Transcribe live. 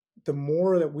the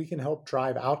more that we can help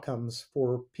drive outcomes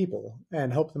for people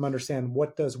and help them understand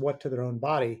what does what to their own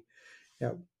body, you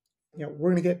know,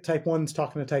 we're going to get type 1s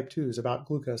talking to type 2s about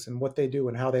glucose and what they do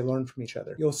and how they learn from each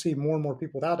other. You'll see more and more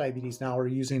people without diabetes now are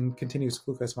using continuous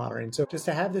glucose monitoring. So just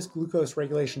to have this glucose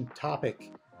regulation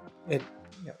topic, it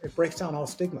breaks down all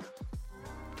stigma.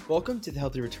 Welcome to the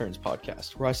Healthy Returns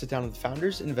podcast, where I sit down with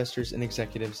founders, investors, and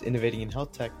executives innovating in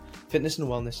health tech, fitness and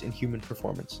wellness, and human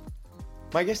performance.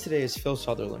 My guest today is Phil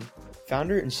Southerland,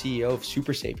 founder and CEO of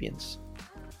Supersapiens.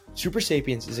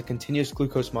 Supersapiens is a continuous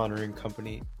glucose monitoring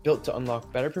company built to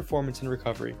unlock better performance and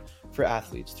recovery for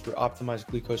athletes through optimized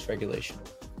glucose regulation.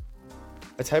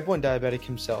 A type 1 diabetic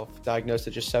himself, diagnosed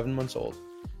at just 7 months old,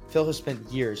 Phil has spent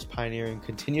years pioneering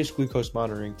continuous glucose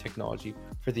monitoring technology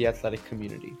for the athletic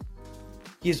community.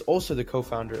 He is also the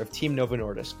co-founder of Team Novo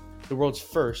Nordisk, the world's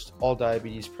first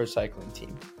all-diabetes pro cycling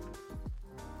team.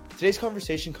 Today's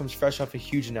conversation comes fresh off a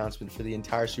huge announcement for the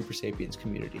entire Supersapiens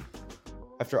community.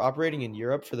 After operating in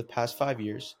Europe for the past 5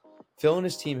 years, Phil and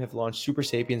his team have launched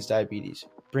Supersapiens Diabetes,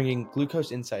 bringing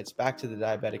glucose insights back to the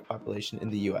diabetic population in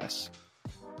the US.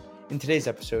 In today's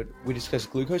episode, we discuss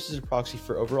glucose as a proxy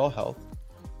for overall health,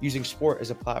 using sport as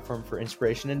a platform for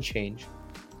inspiration and change,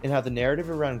 and how the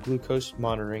narrative around glucose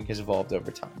monitoring has evolved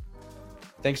over time.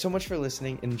 Thanks so much for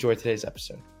listening and enjoy today's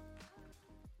episode.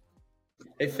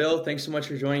 Hey Phil, thanks so much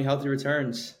for joining Healthy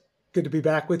Returns. Good to be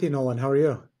back with you, Nolan. How are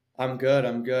you? I'm good.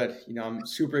 I'm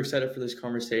super excited for this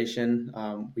conversation.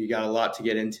 We got a lot to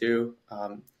get into.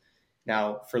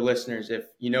 Now, for listeners, if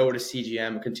you know what a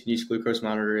CGM, a continuous glucose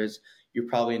monitor is, you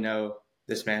probably know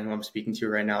this man who I'm speaking to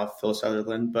right now, Phil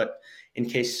Southerland. But in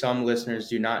case some listeners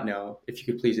do not know, if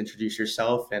you could please introduce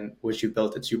yourself and what you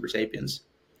built at Supersapiens.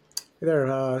 Hey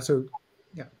there.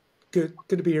 Good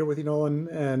to be here with you, Nolan,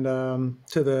 and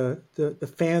to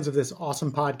the fans of this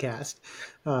awesome podcast,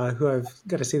 who I've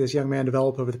got to see this young man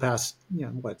develop over the past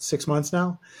 6 months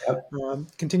now. Yep.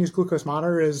 Continuous glucose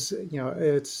monitor is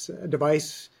it's a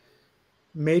device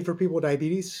made for people with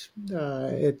diabetes.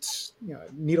 It's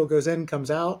needle goes in,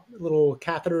 comes out, little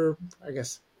catheter,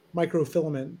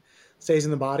 microfilament stays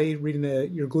in the body, reading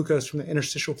your glucose from the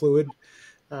interstitial fluid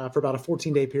for about a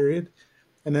 14-day period.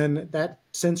 And then that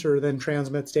sensor then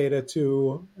transmits data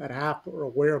to an app or a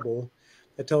wearable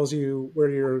that tells you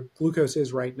where your glucose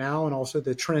is right now and also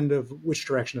the trend of which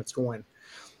direction it's going.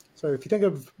 So if you think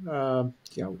of the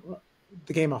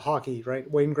game of hockey, right?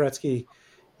 Wayne Gretzky,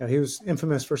 he was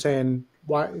infamous for saying,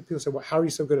 "Why?" People say, "Well, how are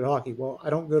you so good at hockey?" Well, I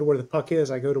don't go to where the puck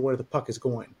is; I go to where the puck is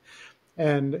going.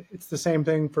 And it's the same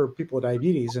thing for people with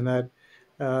diabetes, in that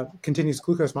continuous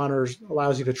glucose monitors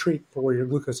allows you to treat for where your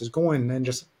glucose is going and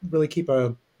just really keep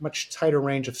a much tighter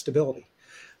range of stability.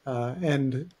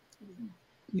 Type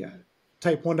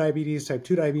 1 diabetes, type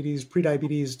 2 diabetes,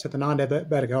 prediabetes to the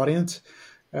non-diabetic audience,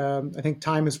 I think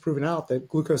time has proven out that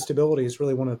glucose stability is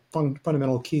really one of the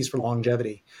fundamental keys for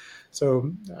longevity.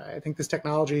 So I think this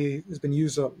technology has been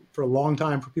used for a long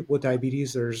time for people with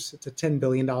diabetes. It's a $10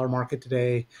 billion market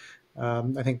today.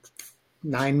 I think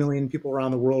 9 million people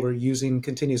around the world are using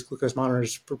continuous glucose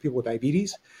monitors for people with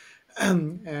diabetes.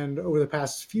 And over the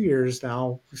past few years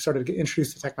now, we've started to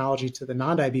introduce the technology to the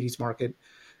non-diabetes market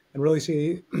and really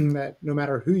see that no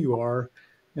matter who you are,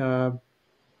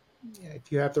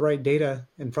 if you have the right data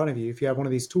in front of you, if you have one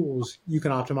of these tools, you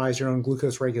can optimize your own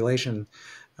glucose regulation.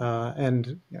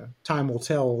 Time will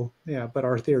tell, but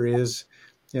our theory is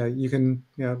you can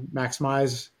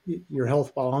maximize your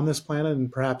health while on this planet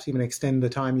and perhaps even extend the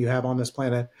time you have on this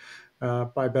planet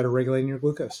by better regulating your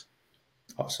glucose.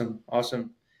 Awesome.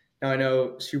 Now, I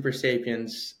know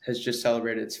Supersapiens has just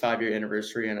celebrated its 5-year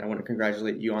anniversary, and I want to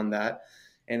congratulate you on that.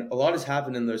 And a lot has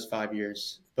happened in those 5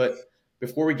 years. But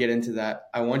before we get into that,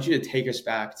 I want you to take us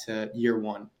back to year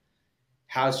one.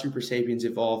 How Supersapiens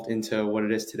evolved into what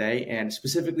it is today, and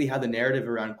specifically how the narrative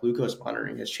around glucose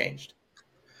monitoring has changed.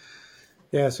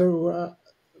 Yeah, so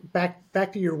back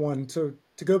to year one. So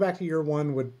to go back to year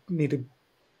one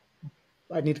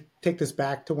I need to take this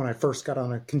back to when I first got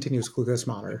on a continuous glucose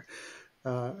monitor.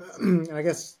 And I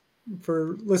guess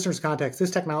for listeners' context,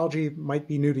 this technology might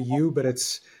be new to you, but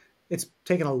it's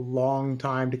taken a long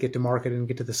time to get to market and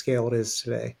get to the scale it is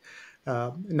today. In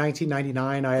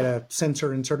 1999, I had a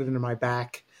sensor inserted into my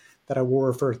back that I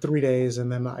wore for 3 days, and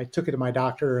then I took it to my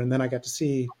doctor, and then I got to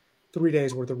see 3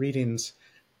 days worth of readings.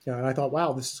 And I thought,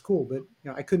 wow, this is cool, but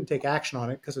I couldn't take action on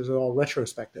it because it was all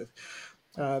retrospective.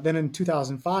 Then in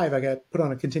 2005, I got put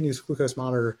on a continuous glucose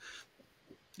monitor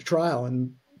trial,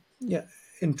 and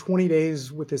in 20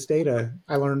 days with this data,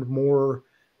 I learned more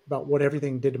about what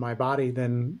everything did to my body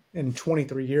than in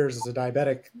 23 years as a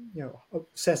diabetic,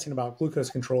 obsessing about glucose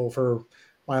control for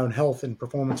my own health and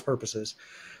performance purposes.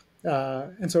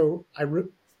 And so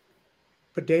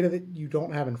but data that you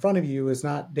don't have in front of you is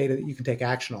not data that you can take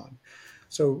action on.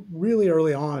 So really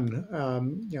early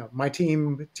on, my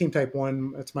Team Type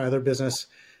One, that's my other business,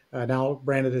 now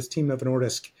branded as Team Novo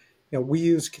Nordisk. We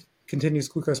use continuous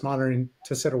glucose monitoring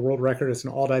to set a world record as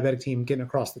an all diabetic team getting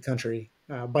across the country,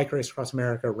 bike race across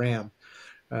America, RAM,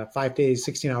 5 days,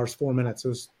 16 hours, 4 minutes. It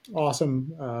was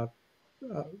awesome. The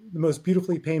most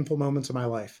beautifully painful moments of my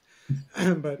life.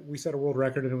 But we set a world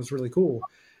record and it was really cool.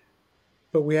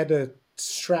 But we had to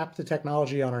strap the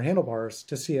technology on our handlebars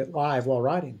to see it live while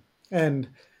riding. And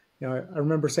I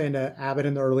remember saying to Abbott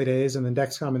in the early days and then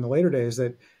Dexcom in the later days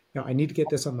that I need to get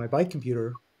this on my bike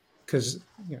computer because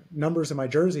numbers in my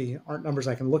jersey aren't numbers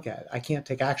I can look at. I can't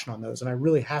take action on those, and I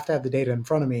really have to have the data in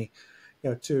front of me,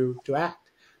 to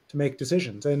act, to make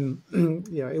decisions. And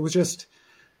it was just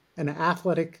an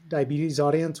athletic diabetes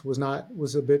audience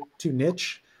was a bit too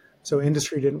niche, so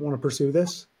industry didn't want to pursue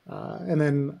this. And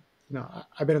then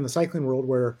I've been in the cycling world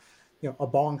where a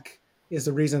bonk is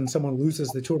the reason someone loses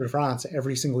the Tour de France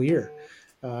every single year,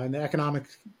 and the economic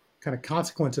kind of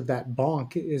consequence of that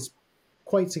bonk is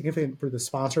quite significant for the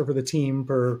sponsor, for the team,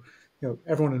 for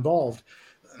everyone involved.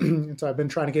 And so I've been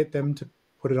trying to get them to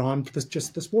put it on for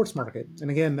just the sports market.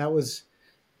 And again, that was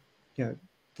the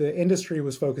industry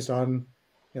was focused on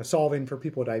solving for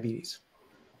people with diabetes.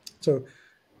 So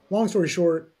long story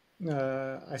short,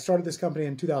 I started this company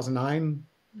in 2009.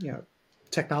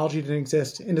 Technology didn't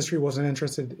exist. Industry wasn't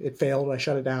interested. It failed. I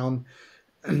shut it down.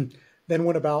 Then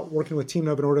went about working with Team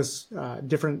Novo Nordisk,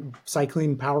 different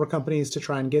cycling power companies to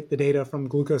try and get the data from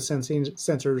glucose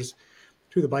sensors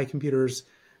to the bike computers.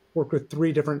 Worked with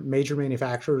 3 different major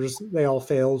manufacturers. They all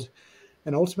failed.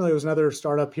 And ultimately, it was another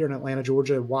startup here in Atlanta,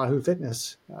 Georgia, Wahoo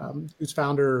Fitness, whose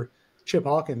founder, Chip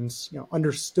Hawkins,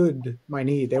 understood my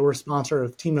need. They were a sponsor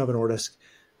of Team Novo Nordisk.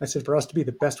 I said, for us to be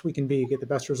the best we can be, get the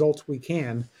best results we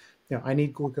can, I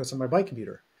need glucose on my bike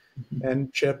computer. Mm-hmm.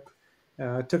 And Chip,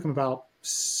 took him about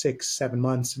 6-7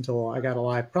 months until I got a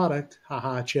live product.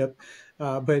 Haha, Chip.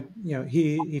 But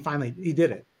he finally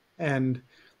did it. And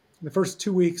the first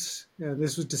 2 weeks,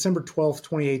 this was December 12th,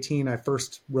 2018, I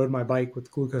first rode my bike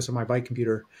with glucose on my bike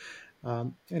computer.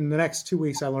 In the next 2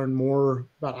 weeks, I learned more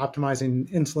about optimizing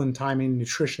insulin timing,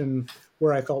 nutrition,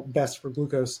 where I felt best for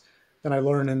glucose than I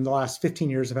learned in the last 15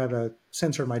 years of having a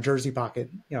sensor in my jersey pocket,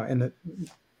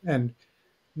 and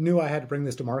knew I had to bring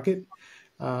this to market.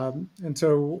 And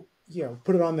so,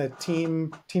 put it on the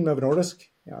Team Novo Nordisk,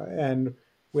 and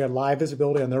we had live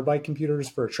visibility on their bike computers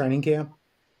for a training camp.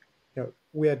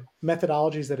 We had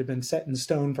methodologies that had been set in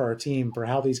stone for our team for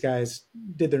how these guys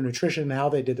did their nutrition, how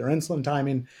they did their insulin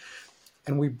timing.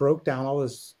 And we broke down all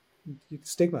those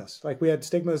stigmas. Like we had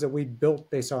stigmas that we built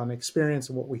based on experience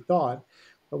and what we thought.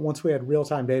 But once we had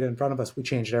real-time data in front of us, we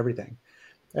changed everything.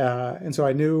 And so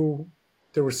I knew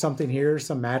there was something here,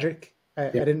 some magic. I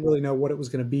didn't really know what it was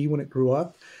going to be when it grew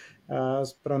up.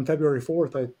 But on February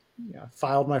 4th, I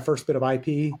filed my first bit of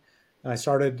IP. And I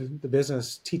started the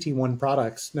business TT1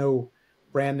 Products, no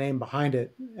brand name behind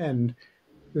it. And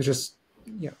it was just,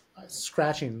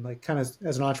 scratching, like kind of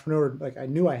as an entrepreneur, like I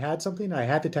knew I had something. I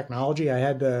had the technology. I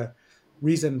had the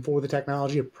reason for the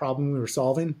technology, a problem we were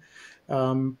solving.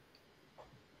 But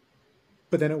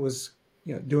then it was,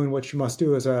 doing what you must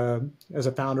do as a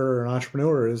founder or an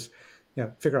entrepreneur is,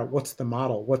 figure out what's the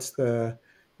model, what's the,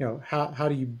 how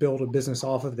do you build a business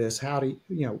off of this? How do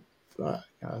you,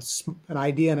 an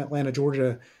idea in Atlanta,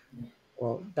 Georgia,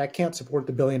 well, that can't support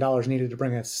the $1 billion needed to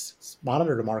bring a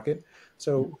monitor to market.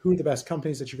 So who are the best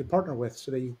companies that you could partner with so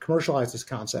that you commercialize this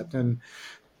concept? And,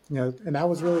 and that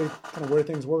was really kind of where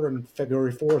things were on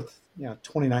February 4th,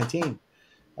 2019.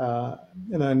 And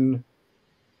then,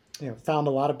 found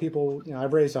a lot of people,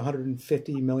 I've raised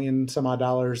 150 million some odd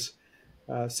dollars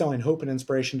selling hope and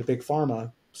inspiration to big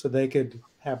pharma so they could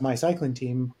have my cycling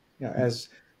team, as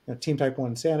Team Type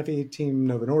 1 Sanofi, Team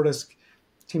Novo Nordisk,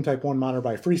 Team Type 1 monitored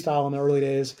by Freestyle in the early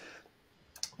days.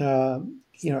 But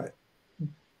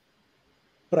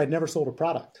I'd never sold a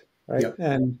product, right? Yep.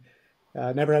 And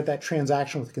never had that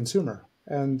transaction with the consumer.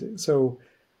 And so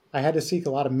I had to seek a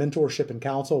lot of mentorship and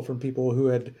counsel from people who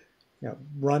had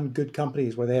run good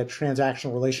companies where they had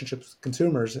transactional relationships with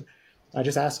consumers. I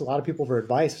just asked a lot of people for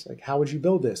advice, like, how would you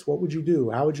build this? What would you do?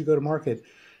 How would you go to market?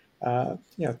 And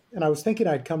I was thinking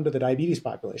I'd come to the diabetes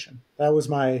population. That was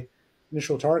my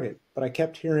initial target, but I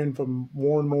kept hearing from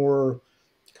more and more,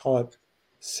 call it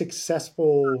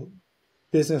successful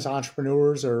business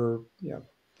entrepreneurs or,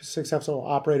 successful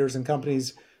operators and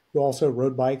companies who also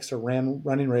rode bikes or ran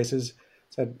running races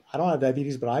said, I don't have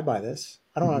diabetes, but I'd buy this.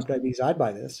 I don't have diabetes, I'd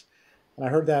buy this. And I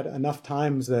heard that enough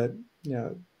times that,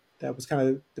 that was kind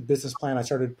of the business plan I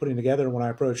started putting together when I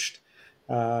approached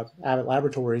Abbott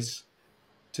Laboratories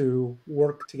to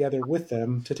work together with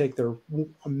them to take their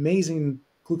amazing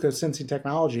glucose sensing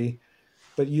technology,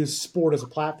 but use sport as a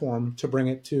platform to bring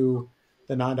it to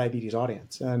the non-diabetes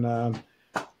audience. And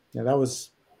that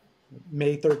was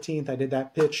May 13th. I did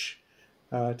that pitch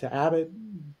to Abbott.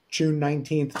 June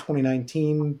 19th,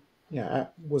 2019,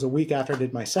 was a week after I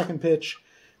did my second pitch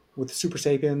with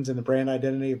Supersapiens and the brand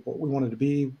identity of what we wanted to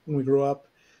be when we grew up.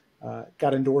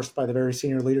 Got endorsed by the very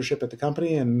senior leadership at the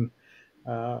company, and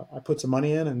I put some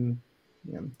money in and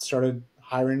started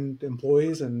hiring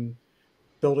employees and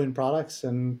building products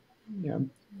and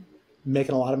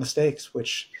making a lot of mistakes,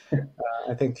 which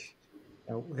I think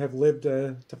have lived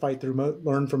to fight through,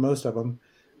 learn from most of them.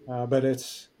 But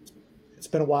it's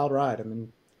been a wild ride. I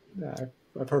mean,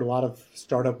 I've heard a lot of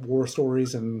startup war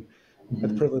stories, and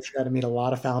had the privilege to meet a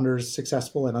lot of founders,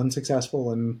 successful and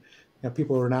unsuccessful, and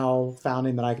people who are now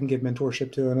founding that I can give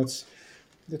mentorship to. And it's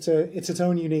its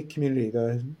own unique community,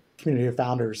 the community of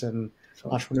founders and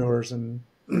entrepreneurs, and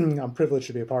I'm privileged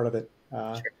to be a part of it.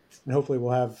 And hopefully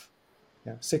we'll have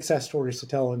success stories to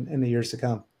tell in the years to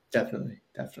come. Definitely.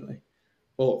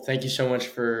 Well, thank you so much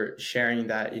for sharing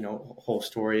that, whole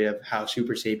story of how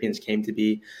Supersapiens came to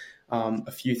be.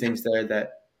 A few things there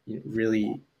that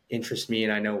really interest me,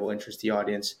 and I know will interest the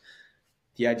audience.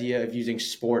 The idea of using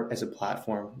sport as a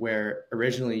platform, where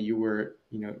originally you were,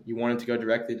 you wanted to go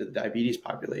directly to the diabetes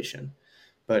population,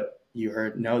 but you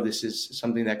heard, no, this is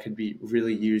something that could be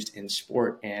really used in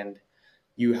sport. And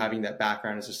you having that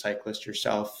background as a cyclist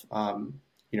yourself,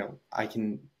 I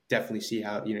can definitely see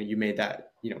how, you made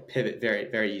that, pivot very,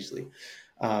 very easily.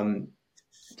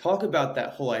 Talk about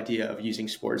that whole idea of using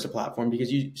sport as a platform,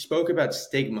 because you spoke about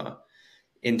stigma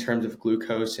in terms of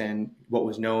glucose and what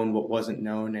was known, what wasn't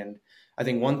known. And I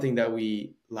think one thing that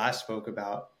we last spoke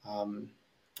about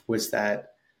was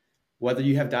that whether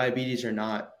you have diabetes or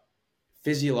not,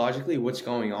 physiologically what's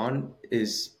going on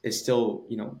is still,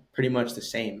 pretty much the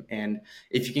same. And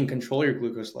if you can control your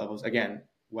glucose levels, again,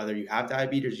 whether you have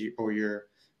diabetes or you're a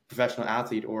professional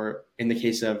athlete, or in the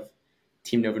case of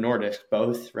Team Novo Nordisk,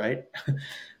 both, right?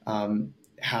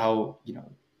 How,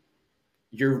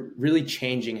 you're really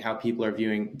changing how people are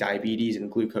viewing diabetes and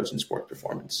glucose in sport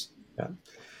performance. Yeah,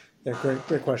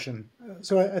 great question.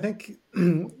 So I think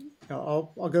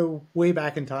I'll go way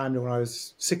back in time to when I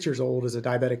was 6 years old as a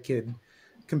diabetic kid,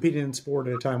 competing in sport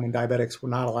at a time when diabetics were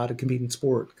not allowed to compete in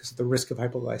sport because of the risk of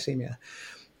hypoglycemia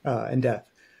and death.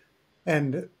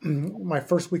 And my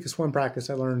first week of swim practice,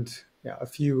 I learned a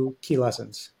few key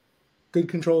lessons. Good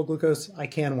control of glucose, I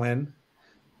can win.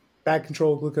 Bad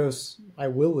control of glucose, I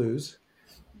will lose.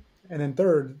 And then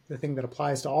third, the thing that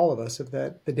applies to all of us, is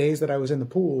that the days that I was in the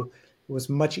pool, it was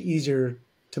much easier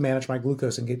to manage my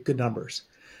glucose and get good numbers,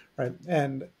 right?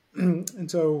 And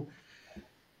so,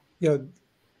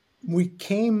 we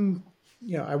came,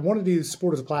 I wanted to use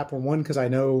sport as a platform, one, because I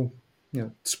know,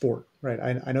 sport,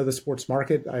 right? I know the sports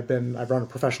market. I've run a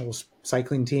professional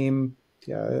cycling team.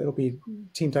 It'll be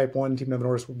Team Type 1, Team Novo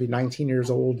Nordisk will be 19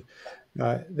 years old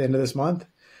at the end of this month.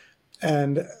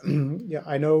 And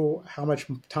I know how much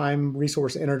time,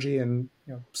 resource, energy, and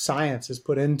science is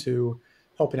put into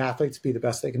helping athletes be the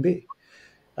best they can be.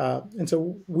 And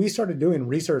so we started doing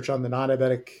research on the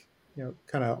non-diabetic,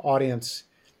 kind of audience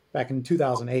back in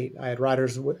 2008. I had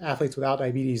athletes without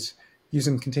diabetes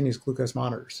using continuous glucose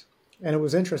monitors. And it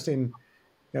was interesting,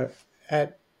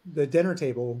 at the dinner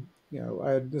table, I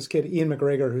had this kid, Ian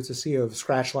McGregor, who's the CEO of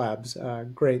Scratch Labs, a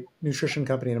great nutrition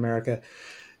company in America.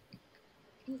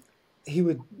 He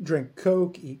would drink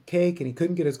Coke, eat cake, and he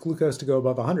couldn't get his glucose to go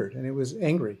above 100, and he was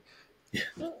angry. Yeah.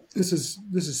 This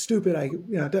is stupid.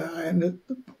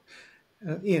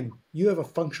 Ian, you have a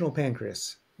functional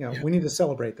pancreas. We need to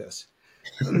celebrate this.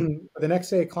 The next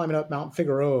day, climbing up Mount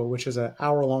Figueroa, which is an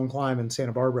hour-long climb in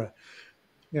Santa Barbara,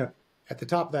 at the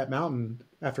top of that mountain,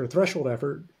 after a threshold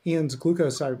effort, Ian's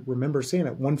glucose, I remember seeing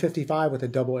it 155 with a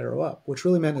double arrow up, which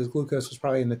really meant his glucose was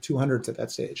probably in the 200s at that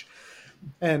stage.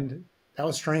 And that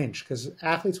was strange because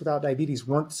athletes without diabetes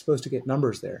weren't supposed to get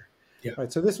numbers there. Yeah.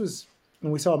 Right. So this was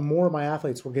when we saw more of my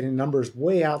athletes were getting numbers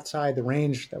way outside the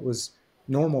range that was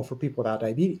normal for people without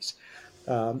diabetes.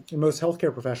 And most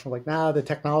healthcare professionals the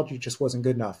technology just wasn't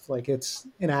good enough. Like, it's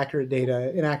inaccurate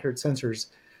data, inaccurate sensors.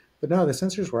 But no, the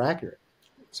sensors were accurate.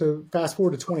 So fast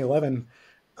forward to 2011,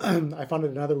 I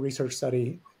funded another research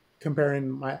study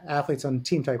comparing my athletes on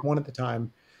Team Type 1 at the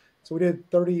time. So we did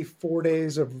 34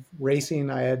 days of racing.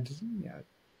 I had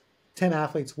 10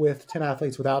 athletes with, 10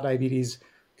 athletes without diabetes,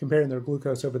 comparing their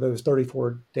glucose over those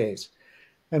 34 days.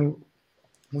 And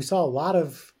we saw a lot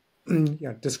of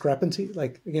discrepancy.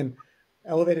 Like, again,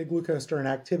 elevated glucose during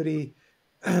activity.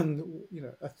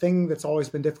 A thing that's always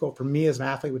been difficult for me as an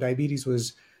athlete with diabetes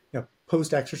was,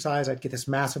 post exercise, I'd get this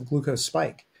massive glucose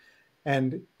spike,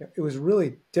 and it was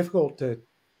really difficult to,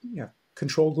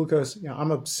 control glucose.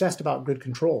 I'm obsessed about good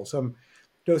control, so I'm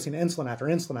dosing insulin after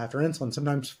insulin after insulin,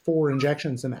 sometimes 4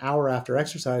 injections an hour after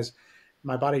exercise.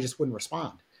 My body just wouldn't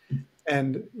respond,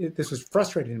 and this was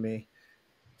frustrating to me.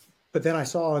 But then I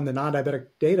saw in the non-diabetic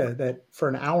data that for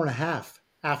an hour and a half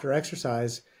after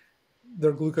exercise,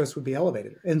 their glucose would be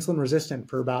elevated, insulin resistant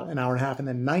for about an hour and a half, and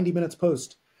then 90 minutes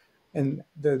post. And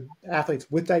the athletes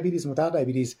with diabetes and without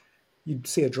diabetes, you'd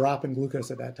see a drop in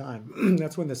glucose at that time.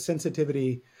 That's when the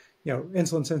sensitivity,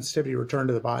 insulin sensitivity returned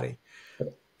to the body.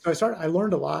 So I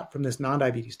learned a lot from this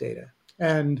non-diabetes data.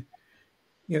 And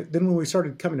then when we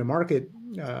started coming to market,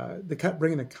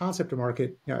 bringing the concept to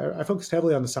market, I focused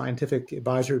heavily on the scientific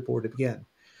advisory board to begin.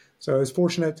 So I was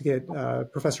fortunate to get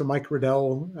Professor Mike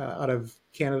Riddell out of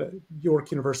Canada,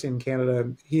 York University in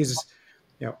Canada. He's,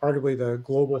 arguably the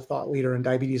global thought leader in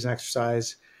diabetes and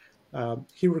exercise.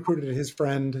 He recruited his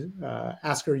friend,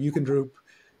 Asker Eukendrup,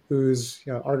 who's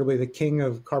arguably the king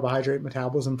of carbohydrate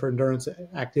metabolism for endurance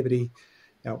activity.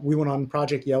 We went on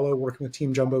Project Yellow, working with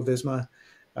Team Jumbo Visma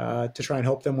to try and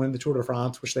help them win the Tour de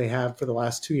France, which they have for the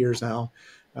last 2 years now,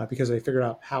 because they figured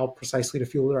out how precisely to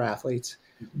fuel their athletes,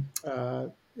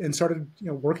 and started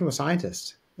working with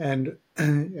scientists. And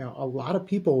a lot of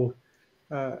people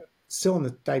still in the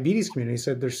diabetes community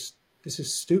said this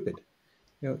is stupid.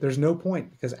 There's no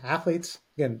point, because athletes,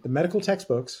 again, the medical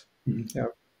textbooks,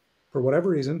 for whatever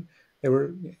reason,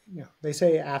 they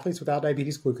say athletes without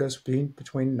diabetes glucose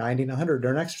between 90 and 100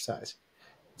 during exercise.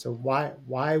 So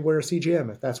why wear a CGM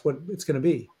if that's what it's going to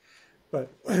be?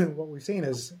 But what we've seen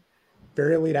is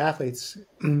very elite athletes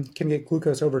can get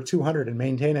glucose over 200 and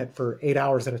maintain it for 8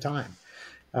 hours at a time.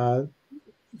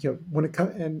 When it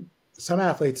comes, and some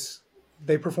athletes,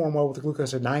 they perform well with the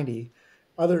glucose at 90.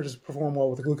 Others perform well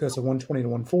with the glucose of 120 to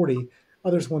 140.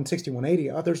 Others 160, 180.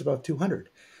 Others above 200.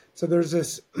 So there's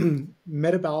this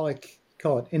metabolic,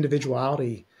 call it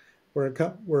individuality,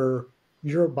 where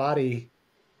your body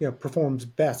performs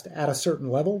best at a certain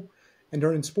level. And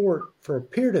during sport, for a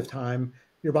period of time,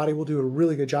 your body will do a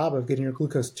really good job of getting your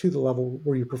glucose to the level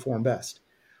where you perform best.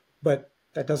 But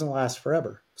that doesn't last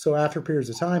forever. So after periods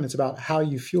of time, it's about how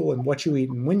you fuel and what you eat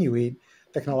and when you eat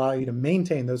that can allow you to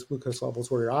maintain those glucose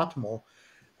levels where you're optimal.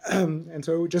 And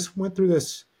so we just went through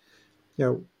this,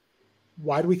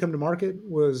 why do we come to market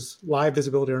was live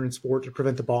visibility during sport to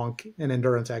prevent the bonk and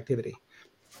endurance activity.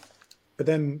 But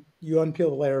then you unpeel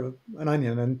the layer of an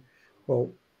onion and,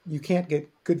 well, you can't get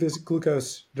good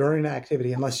glucose during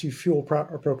activity unless you fuel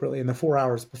appropriately in the 4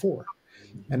 hours before.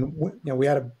 And we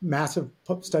had a massive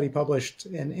study published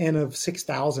in N of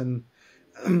 6,000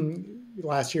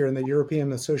 last year in the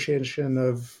European Association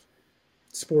of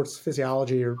Sports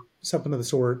Physiology or something of the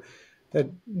sort, that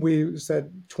we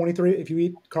said 23, if you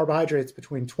eat carbohydrates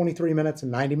between 23 minutes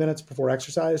and 90 minutes before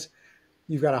exercise,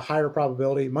 you've got a higher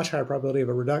probability, much higher probability of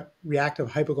a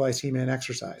reactive hypoglycemia in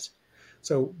exercise.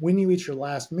 So when you eat your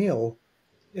last meal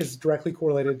is directly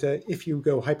correlated to if you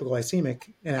go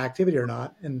hypoglycemic in activity or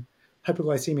not. And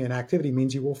hypoglycemia in activity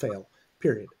means you will fail,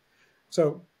 period.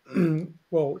 So,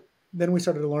 well, then we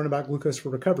started to learn about glucose for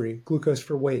recovery, glucose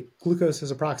for weight, glucose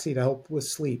as a proxy to help with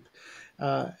sleep.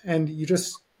 And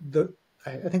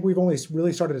I think we've only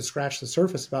really started to scratch the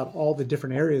surface about all the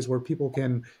different areas where people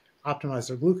can optimize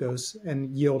their glucose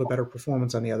and yield a better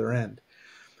performance on the other end.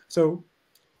 So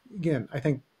again, I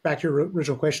think back to your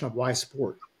original question of why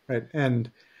sport, right?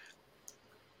 And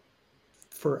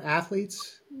for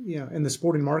athletes, in the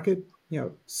sporting market,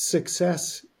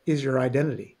 success is your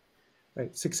identity,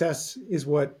 right? Success is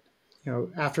what,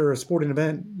 after a sporting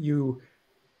event, you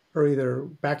are either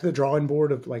back to the drawing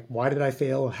board of like, why did I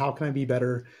fail? How can I be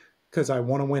better? Because I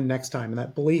want to win next time. And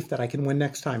that belief that I can win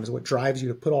next time is what drives you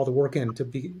to put all the work in to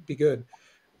be good.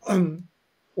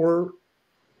 Or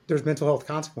there's mental health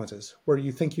consequences where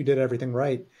you think you did everything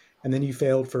right and then you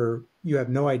failed you have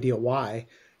no idea why.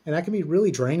 And that can be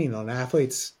really draining on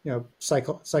athletes,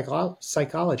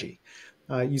 psychology.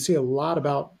 You see a lot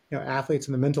about athletes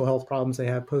and the mental health problems they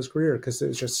have post-career because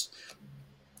it's just,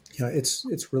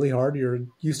 it's really hard. You're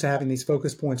used to having these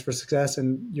focus points for success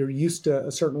and you're used to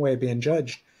a certain way of being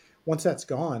judged. Once that's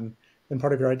gone, then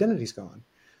part of your identity is gone.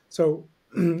 So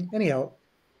anyhow,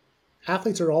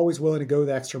 athletes are always willing to go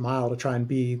the extra mile to try and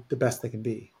be the best they can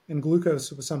be. And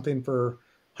glucose was something for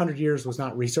 100 years was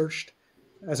not researched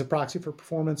as a proxy for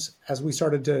performance. As we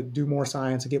started to do more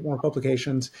science and get more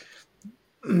publications,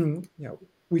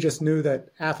 we just knew that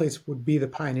athletes would be the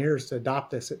pioneers to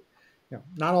adopt this.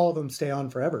 Not all of them stay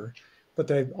on forever, but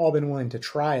they've all been willing to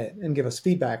try it and give us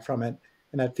feedback from it.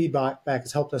 And that feedback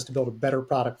has helped us to build a better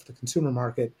product for the consumer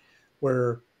market,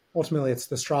 where ultimately it's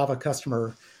the Strava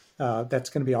customer that's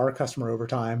going to be our customer over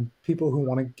time. People who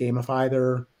want to gamify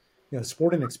their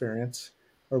sporting experience,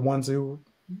 or ones who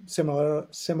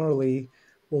similarly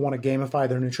will want to gamify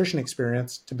their nutrition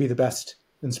experience to be the best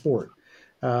in sport.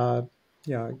 Uh,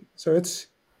 so it's,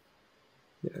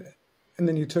 and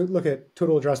then you look at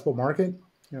total addressable market.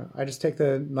 I just take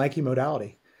the Nike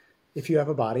modality. If you have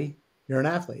a body, you're an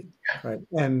athlete, right?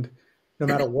 And no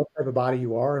matter what type of body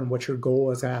you are and what your goal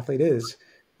as an athlete is,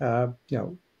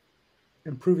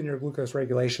 improving your glucose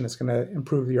regulation is going to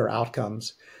improve your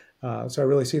outcomes. So I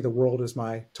really see the world as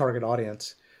my target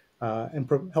audience, and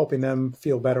helping them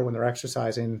feel better when they're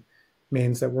exercising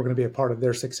means that we're going to be a part of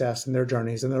their success and their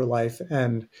journeys and their life,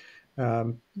 and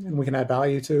we can add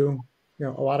value to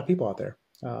a lot of people out there.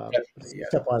 Definitely, yeah.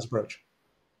 Stepwise approach.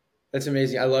 That's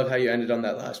amazing. I love how you ended on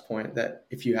that last point, that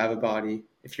if you have a body,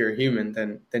 if you're a human,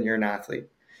 then you're an athlete.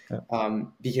 Yeah.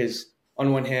 Because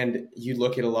on one hand, you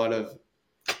look at a lot of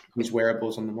these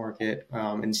wearables on the market,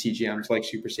 and CGMs like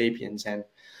Supersapiens, and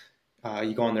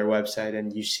you go on their website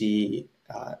and you see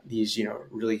these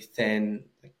really thin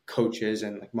coaches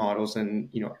and models and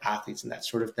athletes and that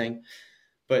sort of thing.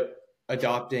 But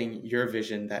adopting your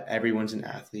vision that everyone's an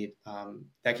athlete,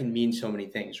 that can mean so many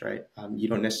things, right? You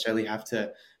don't necessarily have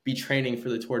to be training for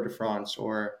the Tour de France,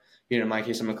 or in my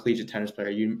case, I'm a collegiate tennis player.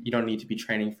 You don't need to be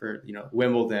training for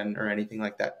Wimbledon or anything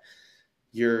like that.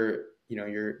 Your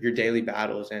daily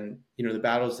battles, and the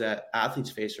battles that athletes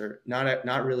face are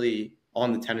not really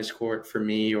on the tennis court for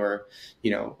me, or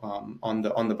on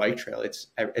the bike trail. It's,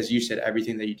 as you said,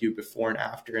 everything that you do before and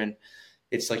after, and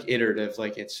it's like iterative,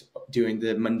 like it's doing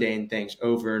the mundane things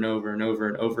over and over and over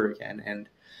and over again.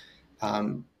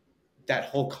 And that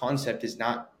whole concept is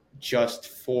not just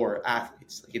for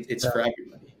athletes. Like it's for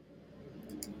everybody.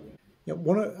 Yeah,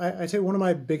 I'd say one of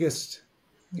my biggest,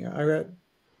 I got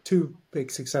two big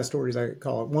success stories, I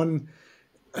call it. One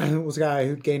was a guy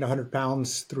who gained 100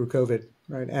 pounds through COVID,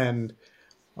 right? And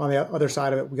on the other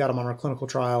side of it, we got him on our clinical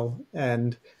trial,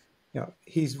 and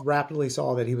he's rapidly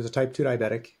saw that he was a type 2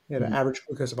 diabetic. He had an average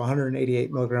glucose of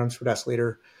 188 milligrams per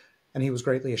deciliter, and he was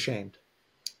greatly ashamed.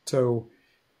 So,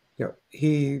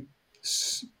 he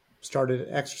started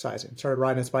exercising, started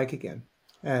riding his bike again.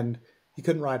 And he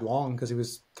couldn't ride long because he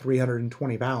was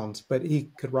 320 pounds, but he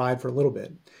could ride for a little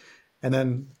bit. And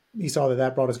then he saw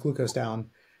that brought his glucose down.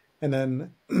 And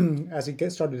then as he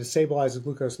started to stabilize his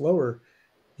glucose lower,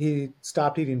 he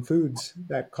stopped eating foods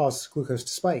that caused glucose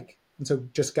to spike. And so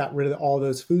just got rid of all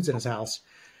those foods in his house.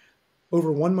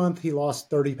 Over 1 month, he lost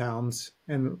 30 pounds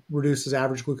and reduced his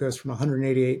average glucose from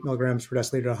 188 milligrams per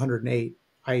deciliter to 108,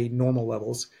 i.e. normal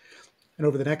levels. And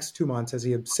over the next 2 months, as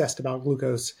he obsessed about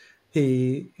glucose,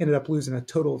 he ended up losing a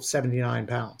total of 79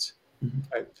 pounds. Mm-hmm.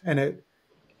 Right? And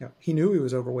he knew he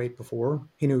was overweight before.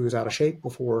 He knew he was out of shape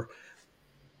before.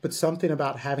 But something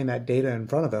about having that data in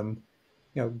front of him,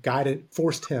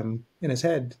 forced him in his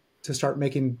head to start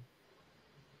making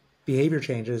behavior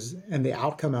changes, and the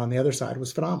outcome on the other side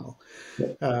was phenomenal.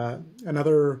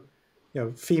 Another,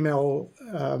 female,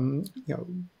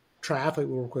 triathlete we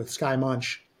work with, Sky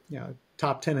Munch,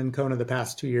 top 10 in Kona the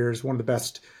past 2 years, one of the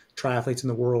best triathletes in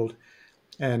the world.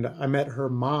 And I met her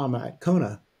mom at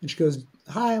Kona, and she goes,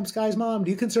 "Hi, I'm Sky's mom. Do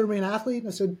you consider me an athlete?" And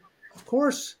I said, "Of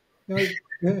course.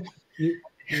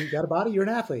 You got a body, you're an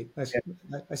athlete." I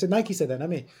said, "Nike said that, not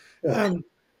me." And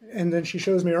then she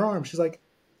shows me her arm. She's like,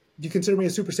 "Do you consider me a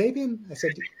super sapien?" I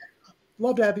said,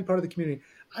 "Love to have you part of the community.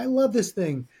 I love this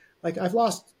thing. Like, I've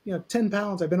lost, 10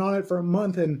 pounds. I've been on it for a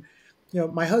month. And,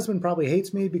 my husband probably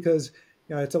hates me because,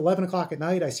 it's 11 o'clock at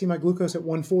night. I see my glucose at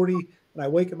 140 and I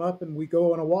wake him up and we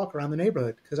go on a walk around the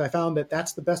neighborhood because I found that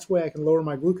that's the best way I can lower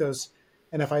my glucose.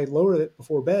 And if I lower it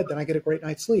before bed, then I get a great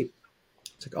night's sleep."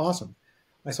 It's like, awesome.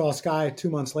 I saw Sky 2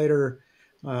 months later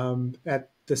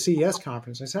at the CES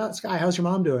conference. I said, "Sky, how's your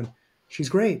mom doing?" "She's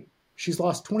great. She's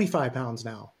lost 25 pounds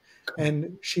now.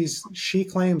 And she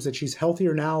claims that she's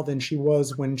healthier now than she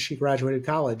was when she graduated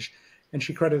college. And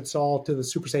she credits all to the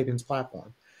Supersapiens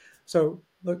platform." So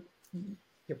look,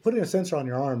 putting a sensor on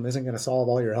your arm isn't going to solve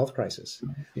all your health crises.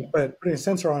 Yeah. But putting a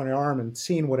sensor on your arm and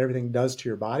seeing what everything does to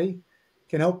your body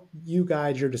can help you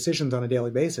guide your decisions on a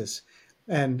daily basis.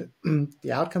 And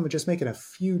the outcome of just making a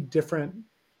few different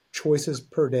choices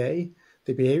per day,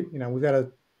 we've got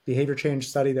a behavior change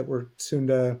study that we're soon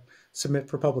to submit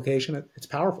for publication. It's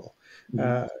powerful.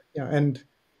 Mm-hmm.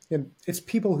 And it's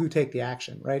people who take the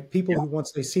action, right? People who,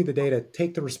 once they see the data,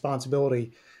 take the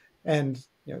responsibility and,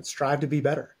 strive to be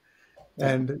better.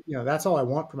 And, that's all I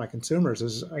want for my consumers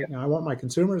is I want my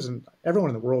consumers and everyone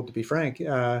in the world, to be frank,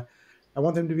 I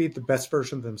want them to be the best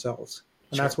version of themselves.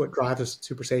 And Sure. that's what drives us at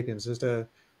Super Sapiens, is to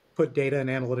put data and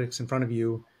analytics in front of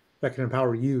you that can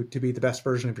empower you to be the best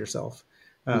version of yourself.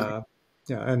 Okay.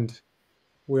 Yeah, and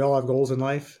we all have goals in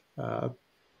life,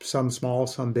 some small,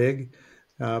 some big.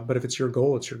 But if it's your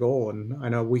goal, it's your goal, and I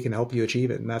know we can help you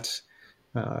achieve it. And that's,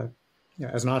 uh,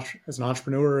 as an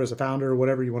entrepreneur, as a founder,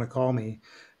 whatever you want to call me,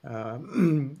 uh,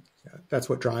 that's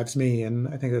what drives me, and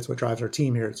I think that's what drives our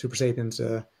team here at Super Sapiens.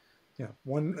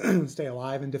 One, stay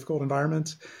alive in difficult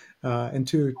environments, and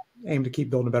two, aim to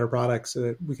keep building better products so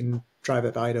that we can drive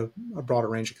that value to a broader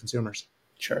range of consumers.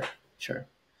 Sure. Sure.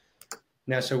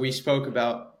 Now, so we spoke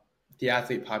about the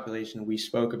athlete population. We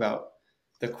spoke about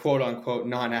the quote unquote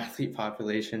non-athlete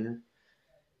population.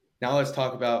 Now let's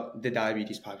talk about the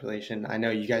diabetes population. I know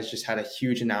you guys just had a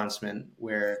huge announcement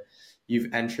where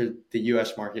you've entered the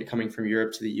US market, coming from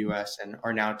Europe to the US, and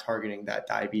are now targeting that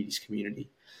diabetes community.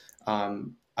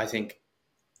 I think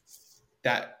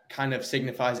that kind of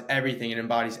signifies everything and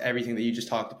embodies everything that you just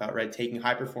talked about, right? Taking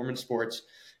high performance sports,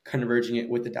 converging it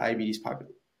with the diabetes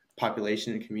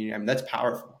population and community. I mean, that's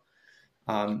powerful.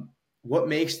 What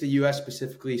makes the US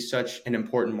specifically such an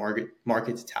important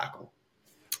market to tackle?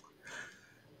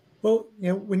 Well,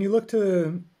 when you look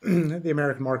to the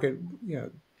American market,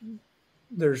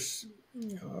 there's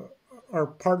our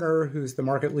partner who's the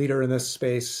market leader in this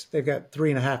space. They've got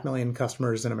 3.5 million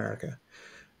customers in America,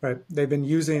 right? They've been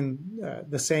using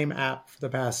the same app for the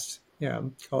past,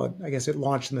 I guess it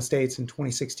launched in the States in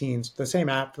 2016. So the same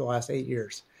app for the last 8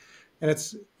 years, and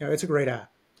it's a great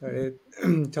app. It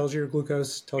tells you your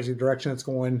glucose, tells you the direction it's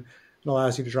going, and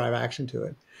allows you to drive action to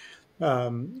it.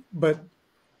 But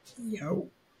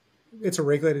it's a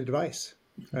regulated device,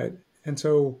 right? And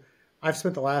so I've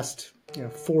spent the last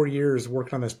 4 years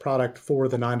working on this product for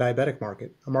the non-diabetic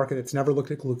market, a market that's never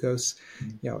looked at glucose,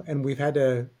 and we've had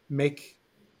to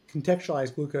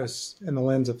contextualize glucose in the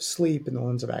lens of sleep, in the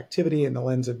lens of activity, in the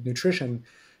lens of nutrition,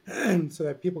 so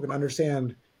that people can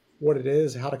understand what it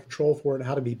is, how to control for it,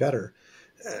 how to be better.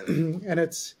 And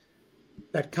it's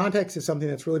that context is something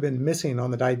that's really been missing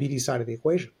on the diabetes side of the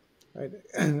equation, right?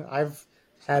 I've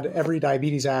had every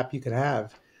diabetes app you could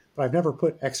have, but I've never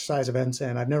put exercise events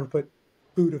in. I've never put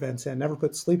food events in, never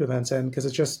put sleep events in,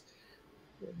 because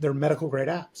they're medical grade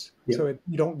apps. Yeah. So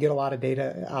you don't get a lot of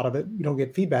data out of it. You don't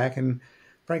get feedback. And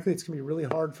frankly, it's going to be really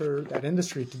hard for that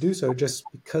industry to do so just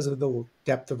because of the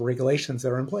depth of regulations that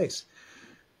are in place.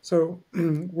 So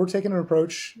we're taking an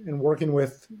approach and working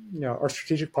with our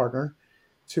strategic partner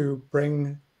to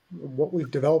bring what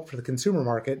we've developed for the consumer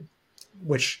market,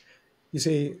 which you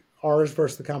see ours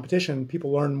versus the competition.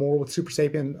 People learn more with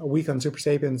a week on Super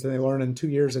Sapiens than they learn in 2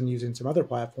 years and using some other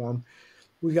platform.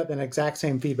 We got that exact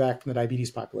same feedback from the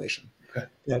diabetes population. Okay.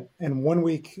 That in 1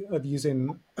 week of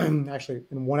using, actually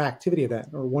in one activity event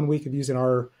or 1 week of using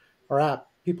our app,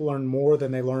 people learn more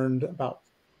than they learned about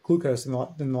glucose in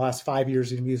the last 5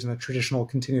 years of using a traditional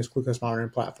continuous glucose monitoring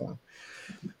platform.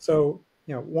 So,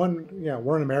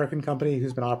 we're an American company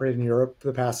who's been operating in Europe for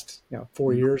the past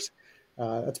 4 years.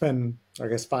 That's been, I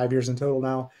guess, 5 years in total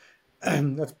now.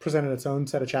 That's presented its own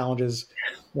set of challenges.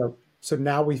 So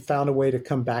now we found a way to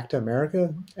come back to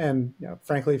America. And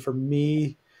frankly, for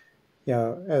me,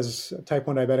 as a type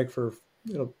 1 diabetic for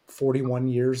 41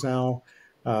 years now,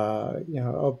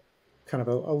 kind of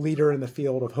a leader in the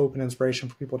field of hope and inspiration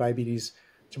for people with diabetes,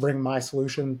 to bring my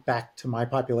solution back to my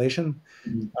population,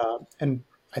 and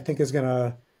I think is going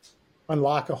to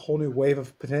unlock a whole new wave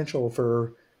of potential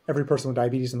for every person with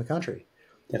diabetes in the country.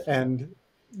 Definitely. And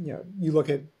you look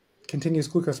at continuous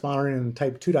glucose monitoring and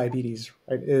type 2 diabetes,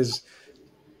 right, is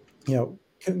kind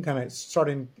of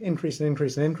starting increase.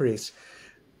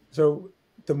 So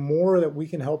the more that we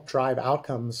can help drive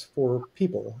outcomes for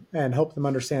people and help them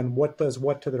understand what does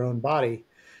what to their own body,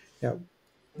 we're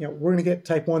going to get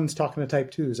type 1s talking to type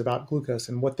 2s about glucose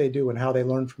and what they do and how they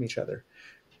learn from each other.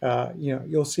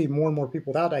 You'll see more and more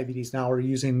people without diabetes now are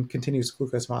using continuous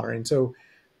glucose monitoring. So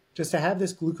just to have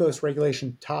this glucose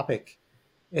regulation topic,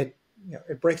 it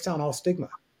breaks down all stigma,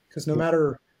 because no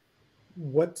matter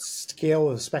what scale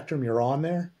of the spectrum you're on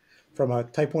there, from a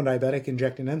type 1 diabetic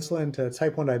injecting insulin to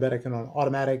type 1 diabetic on an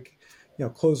automatic,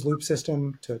 closed loop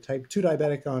system, to type 2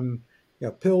 diabetic on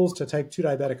pills, to type 2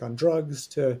 diabetic on drugs,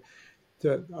 to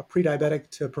a pre-diabetic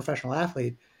to a professional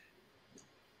athlete,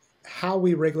 how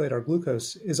we regulate our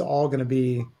glucose is all going to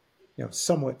be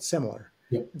somewhat similar.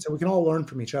 Yep. And so we can all learn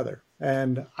from each other.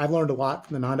 And I've learned a lot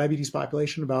from the non-diabetes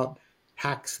population about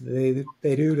hacks they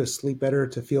do to sleep better,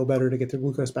 to feel better, to get their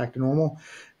glucose back to normal.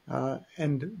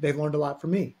 And they've learned a lot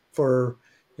from me for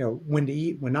when to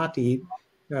eat, when not to eat,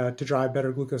 to drive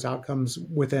better glucose outcomes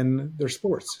within their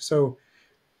sports. So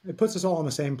it puts us all on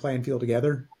the same playing field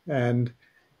together. And,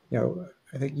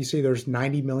 I think you see there's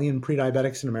 90 million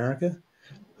pre-diabetics in America.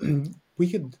 We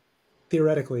could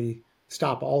theoretically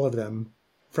stop all of them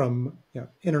from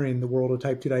entering the world of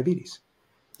type 2 diabetes.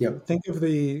 Yep. Think of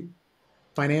the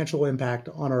financial impact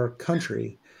on our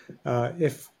country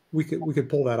if we could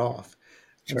pull that off.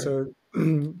 And Sure.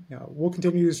 so we'll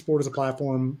continue to use sport as a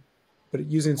platform, but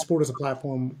using sport as a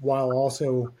platform while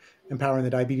also empowering the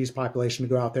diabetes population to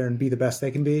go out there and be the best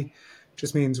they can be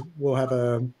just means we'll have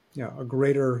a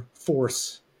greater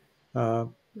force.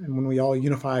 And when we all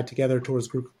unify together towards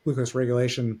glucose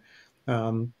regulation,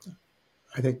 um,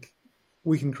 I think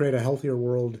we can create a healthier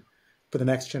world for the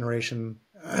next generation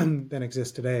than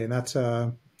exists today. And that's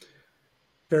a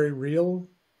very real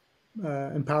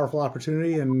and powerful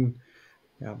opportunity. And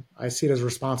I see it as a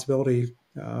responsibility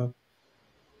to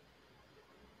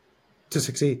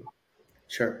succeed.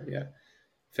 Sure. Yeah.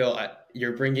 Phil,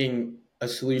 you're bringing a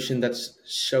solution that's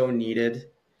so needed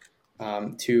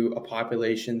to a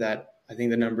population that I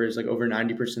think the number is like over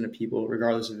 90% of people,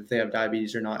 regardless of if they have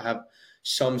diabetes or not, have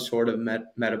some sort of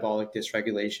metabolic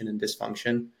dysregulation and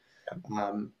dysfunction.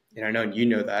 And I know you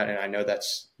know that, and I know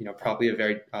that's probably a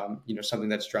very something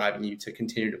that's driving you to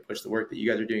continue to push the work that you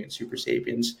guys are doing at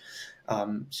Supersapiens.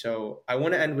 So I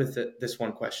want to end with this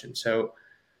one question. So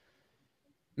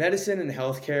medicine and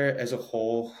healthcare as a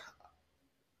whole,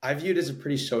 I view it as a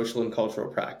pretty social and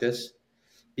cultural practice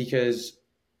because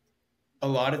a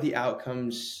lot of the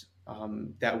outcomes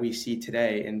that we see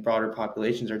today in broader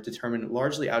populations are determined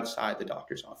largely outside the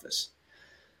doctor's office.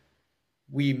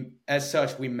 As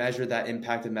such, we measure that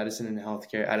impact of medicine and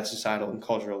healthcare at a societal and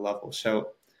cultural level.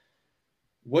 So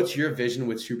what's your vision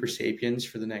with Supersapiens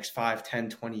for the next 5, 10,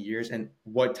 20 years? And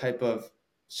what type of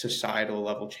societal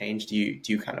level change do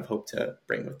you kind of hope to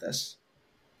bring with this?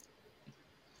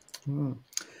 You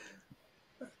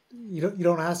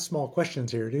don't ask small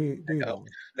questions here, do you? No,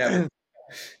 never.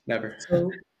 Never. So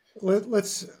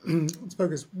let's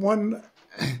focus. One,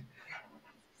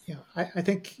 I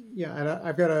think, and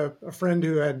I've got a friend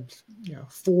who had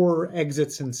 4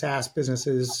 exits in SaaS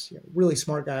businesses, really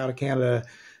smart guy out of Canada,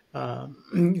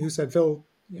 who said, Phil,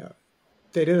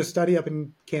 they did a study up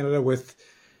in Canada with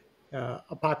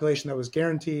a population that was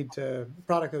guaranteed to, a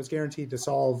product that was guaranteed to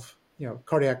solve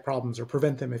cardiac problems or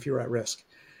prevent them if you were at risk.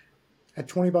 At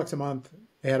 $20 a month,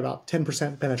 they had about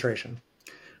 10% penetration.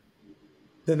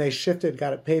 Then they shifted,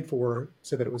 got it paid for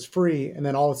so that it was free. And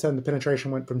then all of a sudden the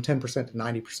penetration went from 10% to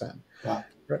 90%. Wow.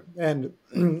 Right? And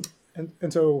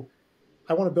so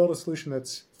I want to build a solution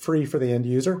that's free for the end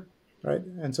user. Right.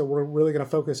 And so we're really going to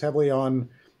focus heavily on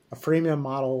a freemium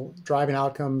model, driving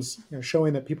outcomes,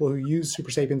 showing that people who use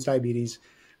Supersapiens diabetes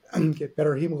get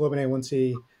better hemoglobin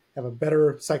A1C, have a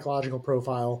better psychological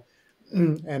profile,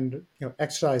 and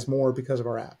exercise more because of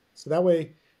our app. So that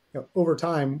way, over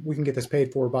time, we can get this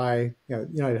paid for by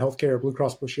United Healthcare, Blue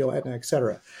Cross Blue Shield, Aetna, et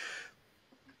cetera.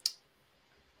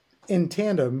 In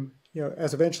tandem,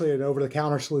 as eventually an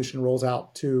over-the-counter solution rolls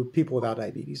out to people without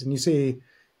diabetes, and you see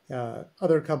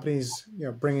other companies,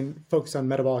 bringing focus on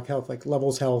metabolic health like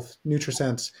Levels Health,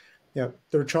 Nutrisense,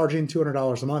 they're charging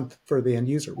 $200 a month for the end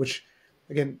user, which,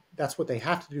 again, that's what they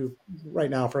have to do right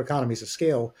now for economies of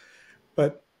scale.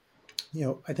 But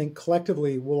I think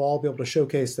collectively we'll all be able to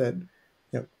showcase that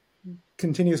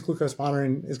continuous glucose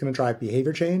monitoring is going to drive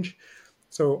behavior change.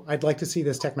 So I'd like to see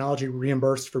this technology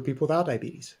reimbursed for people without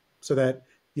diabetes, so that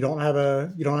you don't have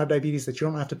diabetes, that you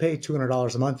don't have to pay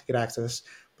 $200 a month to get access,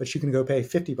 but you can go pay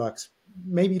 $50.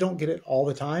 Maybe you don't get it all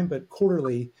the time, but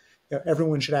quarterly,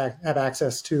 everyone should have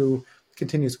access to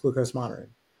continuous glucose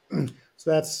monitoring. So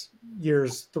that's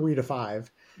years 3 to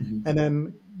 5. Mm-hmm. And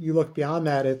then you look beyond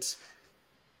that, it's,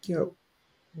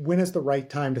 when is the right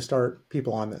time to start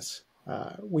people on this?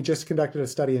 We just conducted a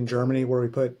study in Germany where we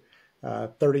put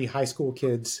 30 high school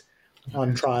kids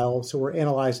on trial. So we're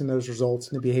analyzing those results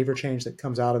and the behavior change that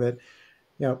comes out of it.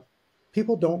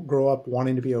 People don't grow up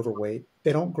wanting to be overweight.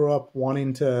 They don't grow up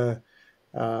wanting to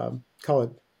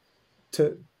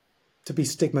to be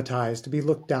stigmatized, to be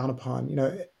looked down upon.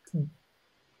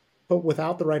 But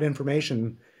without the right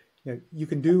information, you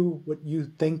can do what you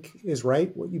think is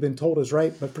right, what you've been told is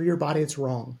right, but for your body, it's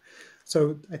wrong.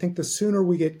 So I think the sooner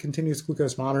we get continuous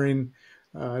glucose monitoring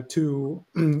to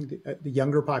the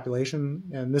younger population,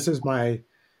 and this is my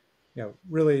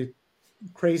really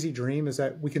crazy dream, is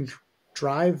that we can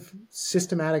drive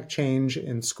systematic change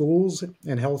in schools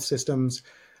and health systems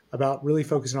about really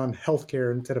focusing on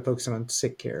healthcare instead of focusing on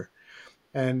sick care.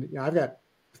 And I've got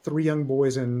 3 young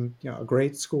boys in a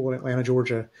great school in Atlanta,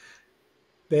 Georgia.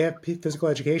 They have physical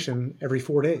education every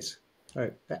 4 days.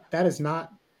 Right? That is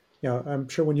not, I'm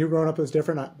sure when you were growing up, it was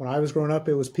different. When I was growing up,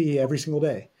 it was PE every single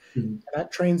day. Mhm. And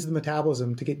that trains the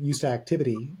metabolism to get used to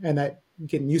activity. And that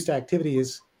getting used to activity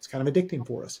is it's kind of addicting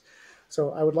for us.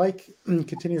 So I would like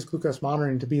continuous glucose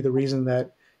monitoring to be the reason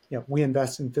that we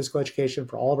invest in physical education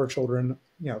for all of our children,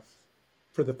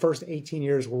 for the first 18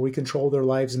 years where we control their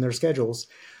lives and their schedules,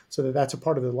 so that that's a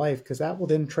part of their life, because that will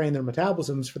then train their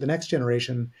metabolisms for the next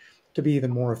generation to be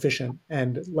even more efficient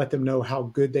and let them know how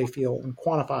good they feel and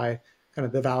quantify kind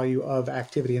of the value of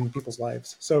activity in people's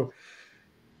lives. So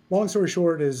long story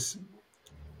short is,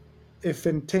 if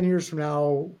in 10 years from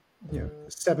now,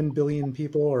 7 billion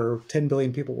people or 10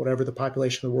 billion people, whatever the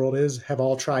population of the world is, have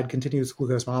all tried continuous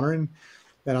glucose monitoring,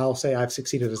 then I'll say I've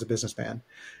succeeded as a businessman.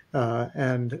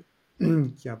 And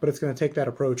but it's going to take that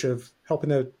approach of helping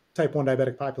the type 1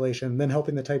 diabetic population, then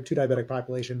helping the type 2 diabetic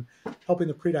population, helping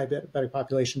the pre-diabetic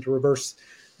population to reverse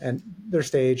and their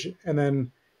stage, and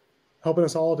then helping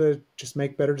us all to just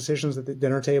make better decisions at the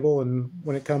dinner table. And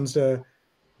when it comes to,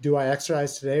 do I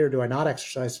exercise today or do I not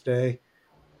exercise today,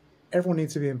 everyone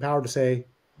needs to be empowered to say,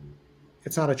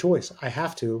 it's not a choice. I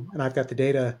have to, and I've got the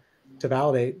data to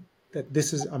validate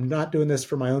that I'm not doing this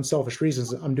for my own selfish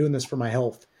reasons. I'm doing this for my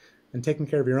health. And taking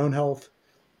care of your own health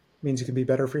means you can be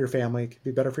better for your family, can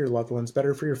be better for your loved ones,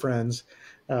 better for your friends.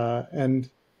 And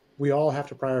we all have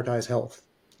to prioritize health.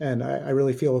 And I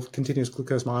really feel continuous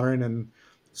glucose monitoring and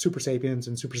Supersapiens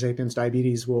and Supersapiens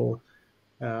diabetes will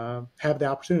have the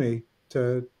opportunity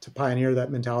to pioneer that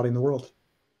mentality in the world.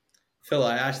 Phil,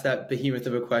 I asked that behemoth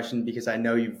of a question because I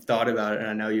know you've thought about it and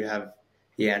I know you have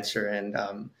the answer. And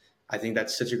I think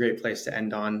that's such a great place to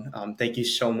end on. Thank you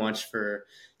so much for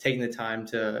taking the time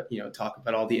to talk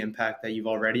about all the impact that you've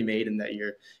already made and that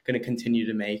you're going to continue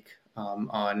to make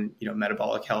on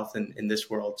metabolic health in this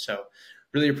world. So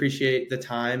really appreciate the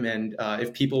time. And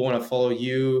if people want to follow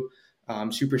you,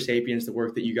 Supersapiens, the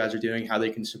work that you guys are doing, how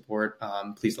they can support,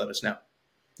 please let us know.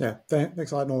 Yeah,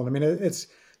 thanks a lot, Nolan. I mean, it's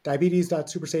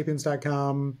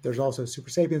diabetes.supersapiens.com. There's also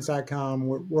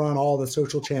supersapiens.com. We're on all the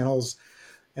social channels.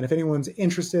 And if anyone's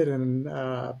interested in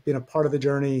being a part of the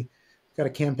journey, we've got a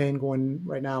campaign going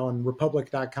right now on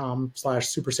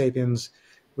republic.com/supersapiens,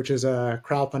 which is a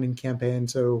crowdfunding campaign.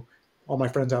 So all my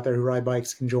friends out there who ride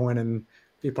bikes can join and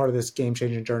be a part of this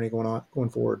game-changing journey going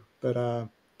forward. But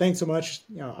thanks so much.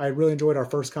 I really enjoyed our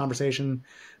first conversation.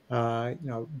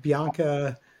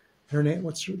 Bianca, her name,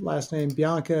 what's her last name?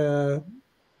 Bianca,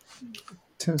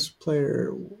 tennis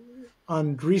player,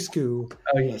 Andreescu.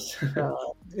 Oh, yes.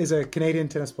 Is a Canadian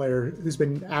tennis player who's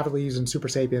been avidly using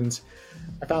Supersapiens.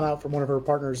 I found out from one of her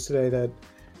partners today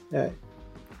that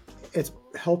it's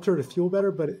helped her to feel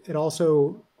better, but it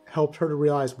also helped her to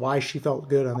realize why she felt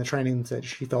good on the trainings that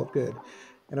she felt good.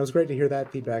 And it was great to hear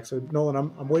that feedback. So Nolan,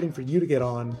 I'm waiting for you to get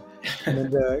on and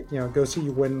then to, go see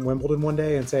you win Wimbledon one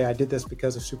day and say, I did this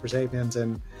because of Supersapiens.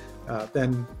 And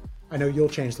then I know you'll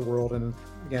change the world. And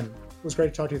again, it was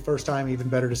great to talk to you the first time. Even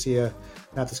better to see you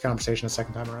have this conversation a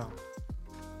second time around.